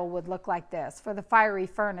Bible would look like this. For the fiery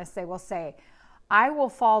furnace, they will say, I will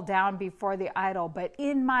fall down before the idol, but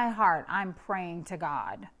in my heart I'm praying to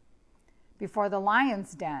God. Before the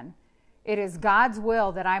lion's den, it is God's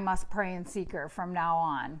will that I must pray in secret from now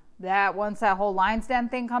on. That once that whole lion's den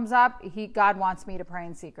thing comes up, God wants me to pray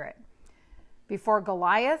in secret. Before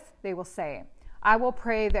Goliath, they will say, I will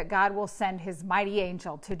pray that God will send his mighty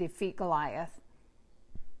angel to defeat Goliath.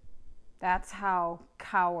 That's how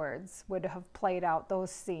cowards would have played out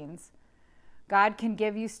those scenes. God can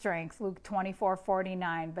give you strength, Luke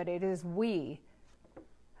 24:49, but it is we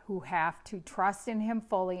who have to trust in him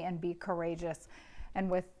fully and be courageous.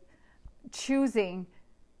 And with choosing,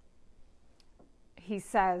 he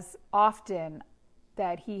says often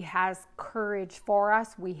that he has courage for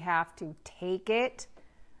us. We have to take it.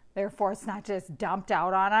 Therefore, it's not just dumped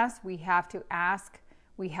out on us. We have to ask.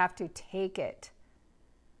 We have to take it.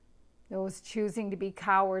 Those choosing to be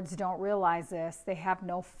cowards don't realize this. They have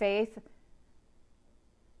no faith.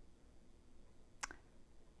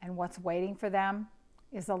 And what's waiting for them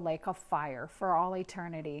is a lake of fire for all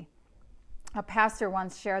eternity. A pastor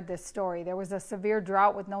once shared this story. There was a severe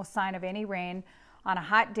drought with no sign of any rain. On a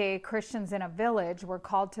hot day, Christians in a village were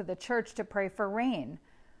called to the church to pray for rain.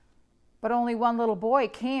 But only one little boy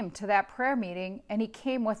came to that prayer meeting, and he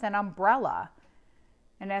came with an umbrella.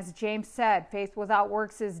 And as James said, faith without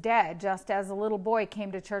works is dead. Just as a little boy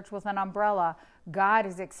came to church with an umbrella, God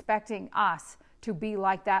is expecting us to be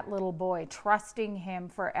like that little boy, trusting him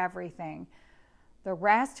for everything. The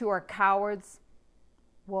rest who are cowards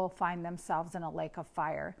will find themselves in a lake of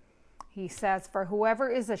fire. He says, for whoever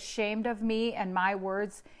is ashamed of me and my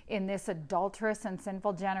words in this adulterous and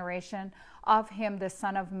sinful generation, of him the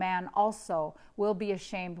Son of Man also will be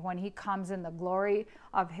ashamed when he comes in the glory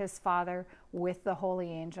of his Father with the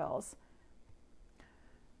holy angels.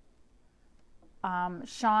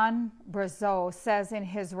 Sean Brazeau says in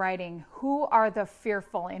his writing, who are the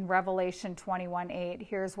fearful in Revelation 21:8?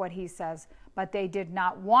 Here's what he says, but they did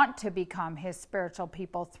not want to become his spiritual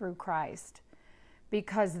people through Christ,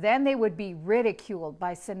 because then they would be ridiculed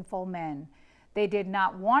by sinful men. They did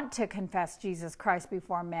not want to confess Jesus Christ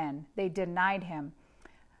before men. They denied him.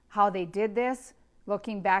 How they did this,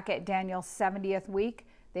 looking back at Daniel's 70th week,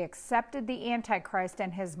 they accepted the Antichrist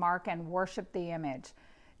and his mark and worshiped the image.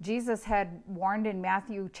 Jesus had warned in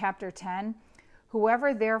Matthew chapter 10,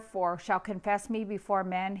 whoever therefore shall confess me before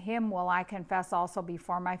men, him will I confess also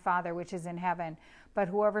before my Father which is in heaven. But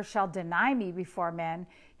whoever shall deny me before men,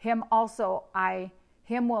 him will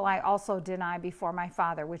I also deny before my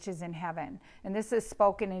Father which is in heaven. And this is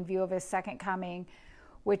spoken in view of his second coming,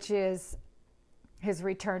 which is his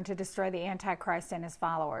return to destroy the Antichrist and his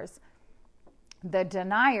followers. The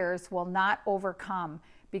deniers will not overcome,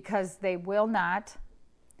 because they will not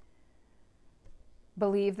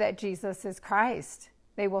believe that Jesus is Christ.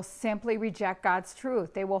 They will simply reject God's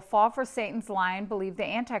truth. They will fall for Satan's lie and believe the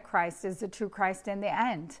Antichrist is the true Christ in the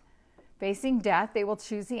end. Facing death, they will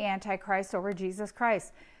choose the Antichrist over Jesus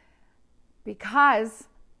Christ, because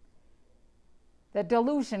the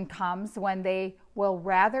delusion comes when they will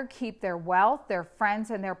rather keep their wealth, their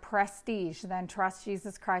friends, and their prestige than trust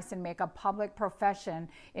Jesus Christ and make a public profession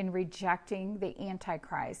in rejecting the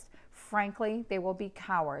Antichrist. Frankly, they will be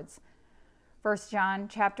cowards. 1 John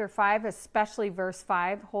chapter 5, especially verse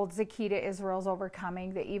 5, holds the key to Israel's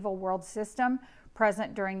overcoming the evil world system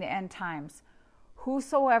present during the end times.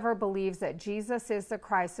 Whosoever believes that Jesus is the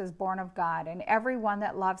Christ is born of God, and everyone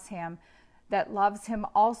that loves him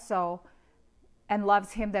also, and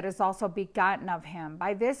loves him that is also begotten of him.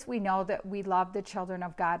 By this we know that we love the children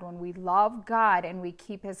of God, when we love God and we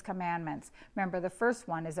keep his commandments. Remember, the first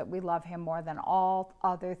one is that we love him more than all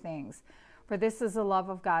other things. For this is the love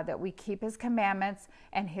of God, that we keep his commandments,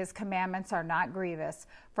 and his commandments are not grievous.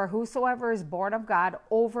 For whosoever is born of God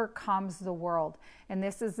overcomes the world. And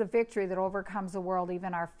this is the victory that overcomes the world,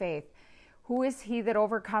 even our faith. Who is he that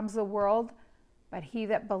overcomes the world? But he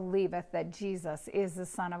that believeth that Jesus is the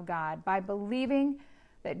Son of God. By believing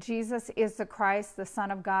that Jesus is the Christ, the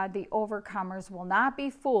Son of God, the overcomers will not be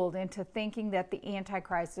fooled into thinking that the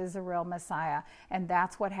Antichrist is the real Messiah. And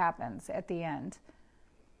that's what happens at the end.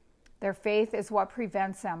 Their faith is what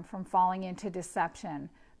prevents them from falling into deception.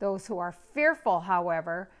 Those who are fearful,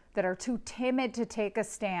 however, that are too timid to take a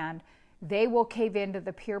stand, they will cave into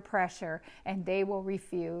the peer pressure, and they will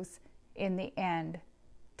refuse in the end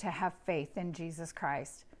to have faith in Jesus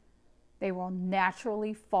Christ. They will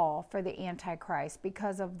naturally fall for the Antichrist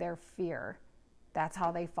because of their fear. That's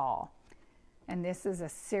how they fall. And this is a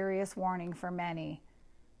serious warning for many,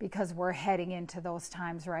 because we're heading into those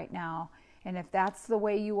times right now. And if that's the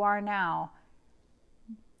way you are now,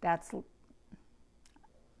 this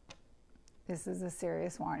is a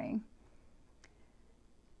serious warning.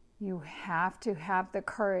 You have to have the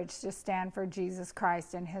courage to stand for Jesus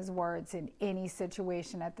Christ and his words in any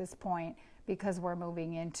situation at this point, because we're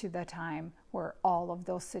moving into the time where all of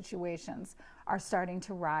those situations are starting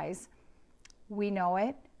to rise. We know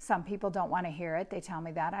it. Some people don't want to hear it. They tell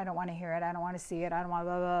me that. I don't want to hear it. I don't want to see it. I don't want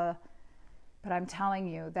blah, blah, blah. But I'm telling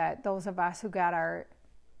you that those of us who got our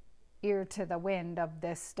ear to the wind of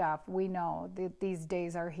this stuff, we know that these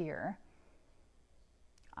days are here.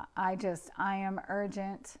 I am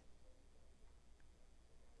urgent.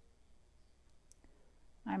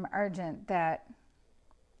 I'm urgent that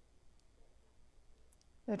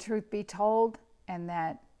the truth be told, and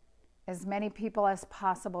that as many people as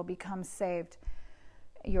possible become saved.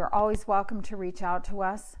 You're always welcome to reach out to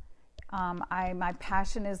us. My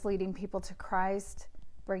passion is leading people to Christ,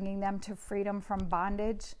 bringing them to freedom from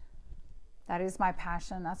bondage. That is my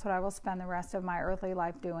passion. That's what I will spend the rest of my earthly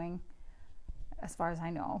life doing, as far as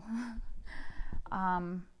I know.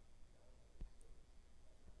 I'm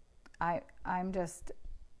just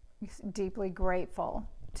deeply grateful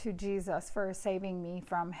to Jesus for saving me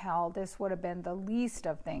from hell. This would have been the least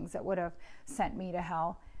of things that would have sent me to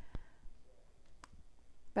hell.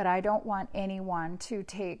 But I don't want anyone to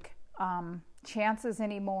take chances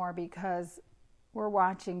anymore, because we're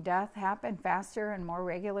watching death happen faster and more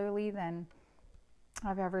regularly than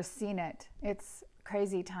I've ever seen it. It's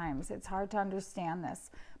crazy times. It's hard to understand this,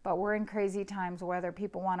 but we're in crazy times, whether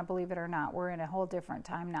people want to believe it or not. We're in a whole different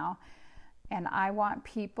time now. And I want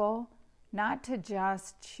people not to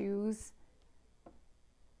just choose,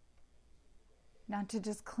 not to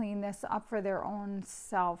just clean this up for their own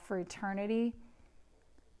self for eternity,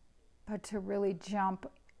 but to really jump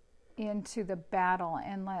into the battle,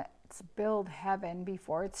 and let's build heaven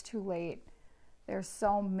before it's too late. There's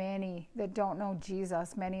so many that don't know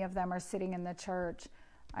Jesus. Many of them are sitting in the church.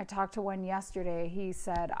 I talked to one yesterday. He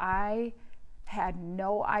said, I had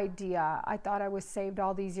no idea. I thought I was saved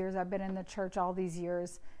all these years. I've been in the church all these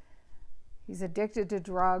years. He's addicted to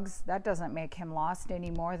drugs. That doesn't make him lost any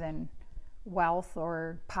more than wealth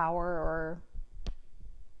or power or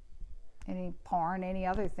any porn, any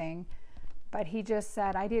other thing. But he just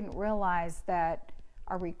said, I didn't realize that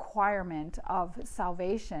a requirement of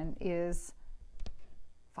salvation is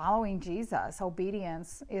following Jesus.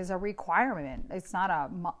 Obedience is a requirement. It's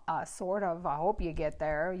not a sort of, I hope you get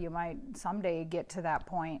there. You might someday get to that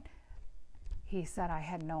point. He said, I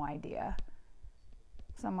had no idea.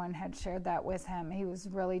 Someone had shared that with him. He was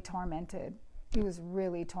really tormented. He was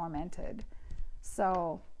really tormented.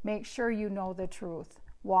 So make sure you know the truth.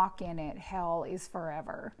 Walk in it. Hell is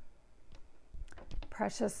forever.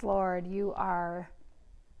 Precious Lord, you are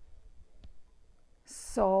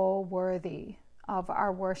so worthy of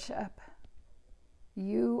our worship.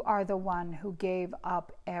 You are the one who gave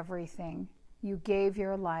up everything. You gave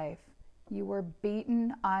your life. You were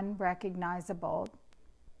beaten, unrecognizable.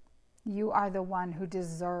 You are the one who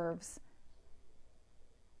deserves.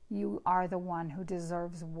 You are the one who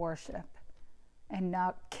deserves worship and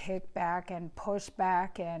not kickback and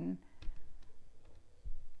pushback. And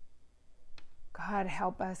God,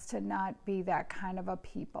 help us to not be that kind of a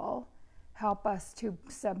people. Help us to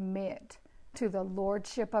submit to the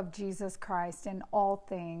lordship of Jesus Christ in all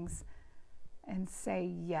things and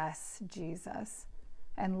say, yes, Jesus,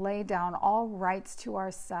 and lay down all rights to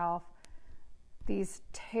ourselves, these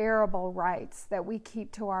terrible rights that we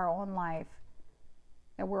keep to our own life,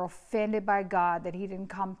 that we're offended by God that he didn't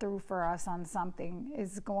come through for us on something,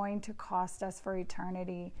 is going to cost us for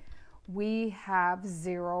eternity. We have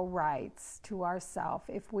zero rights to ourselves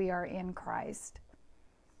if we are in Christ.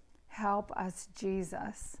 Help us,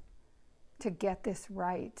 Jesus, to get this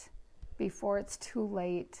right before it's too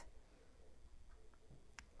late.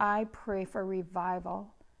 I pray for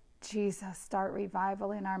revival. Jesus, start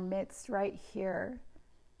revival in our midst right here.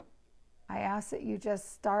 I ask that you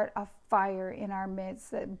just start a fire in our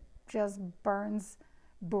midst that just burns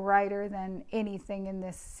brighter than anything in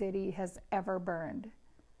this city has ever burned.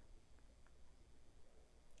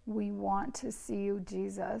 We want to see you,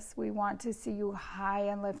 Jesus. We want to see you high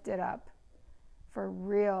and lifted up. For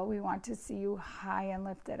real, we want to see you high and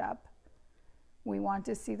lifted up. We want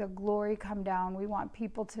to see the glory come down. We want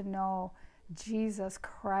people to know Jesus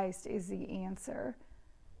Christ is the answer.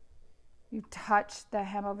 You touch the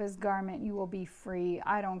hem of his garment, you will be free.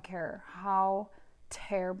 I don't care how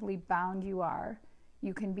terribly bound you are.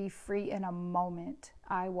 You can be free in a moment.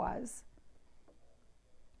 I was.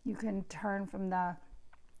 You can turn from the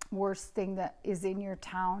worst thing that is in your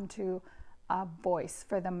town to a voice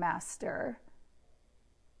for the master.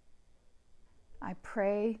 I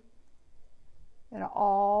pray that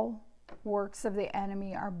all works of the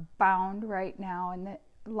enemy are bound right now in the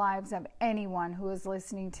lives of anyone who is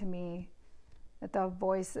listening to me, that the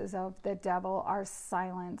voices of the devil are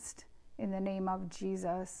silenced in the name of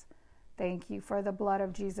Jesus. Thank you for the blood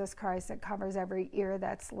of Jesus Christ that covers every ear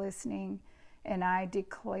that's listening. And I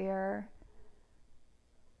declare,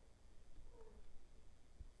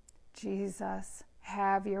 Jesus,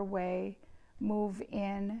 have your way. Move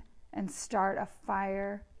in and start a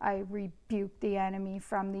fire. I rebuke the enemy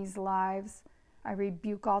from these lives. I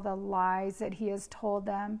rebuke all the lies that he has told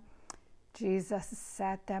them. Jesus,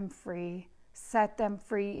 set them free. Set them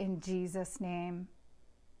free in Jesus' name.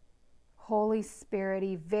 Holy Spirit,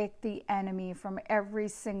 evict the enemy from every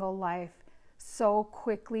single life. So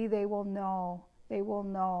quickly they will know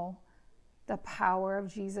the power of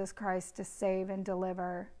Jesus Christ to save and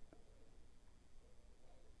deliver.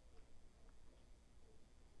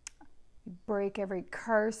 We break every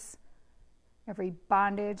curse, every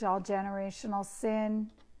bondage, all generational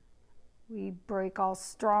sin. We break all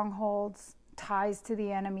strongholds, ties to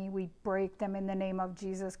the enemy. We break them in the name of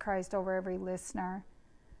Jesus Christ over every listener.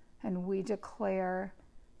 And we declare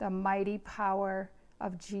the mighty power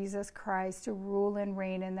of Jesus Christ to rule and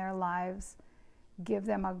reign in their lives. Give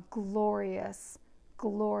them a glorious,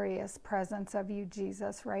 glorious presence of you,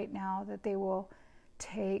 Jesus, right now that they will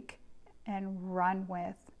take and run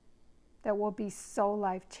with, that will be so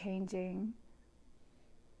life-changing.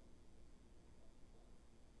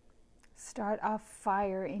 Start a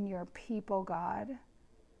fire in your people, God.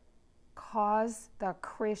 Cause the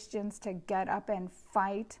Christians to get up and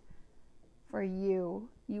fight for you.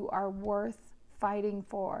 You are worth fighting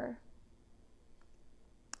for.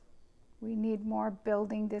 We need more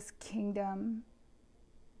building this kingdom.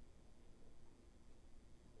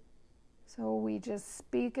 So we just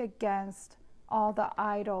speak against all the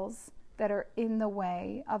idols that are in the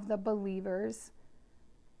way of the believers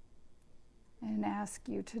and ask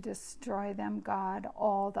you to destroy them, God.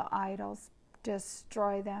 All the idols,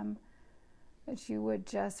 destroy them. That you would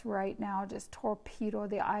just right now just torpedo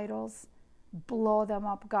the idols, blow them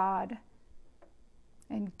up, God,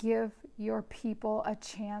 and give your people a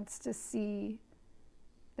chance to see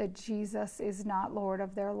that Jesus is not Lord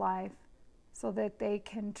of their life, so that they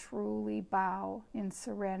can truly bow in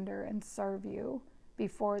surrender and serve you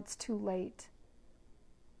before it's too late.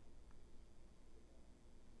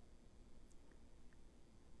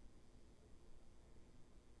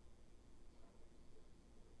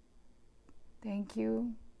 Thank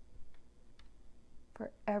you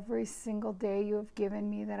for every single day you have given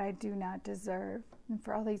me that I do not deserve, and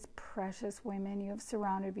for all these precious women you have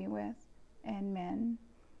surrounded me with, and men.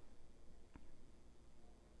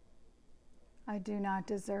 I do not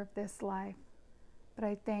deserve this life, But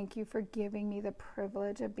I thank you for giving me the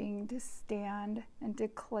privilege of being to stand and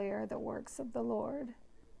declare the works of the Lord.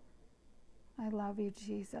 I love you,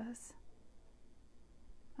 Jesus.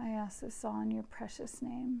 I ask this all in your precious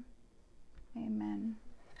name. Amen.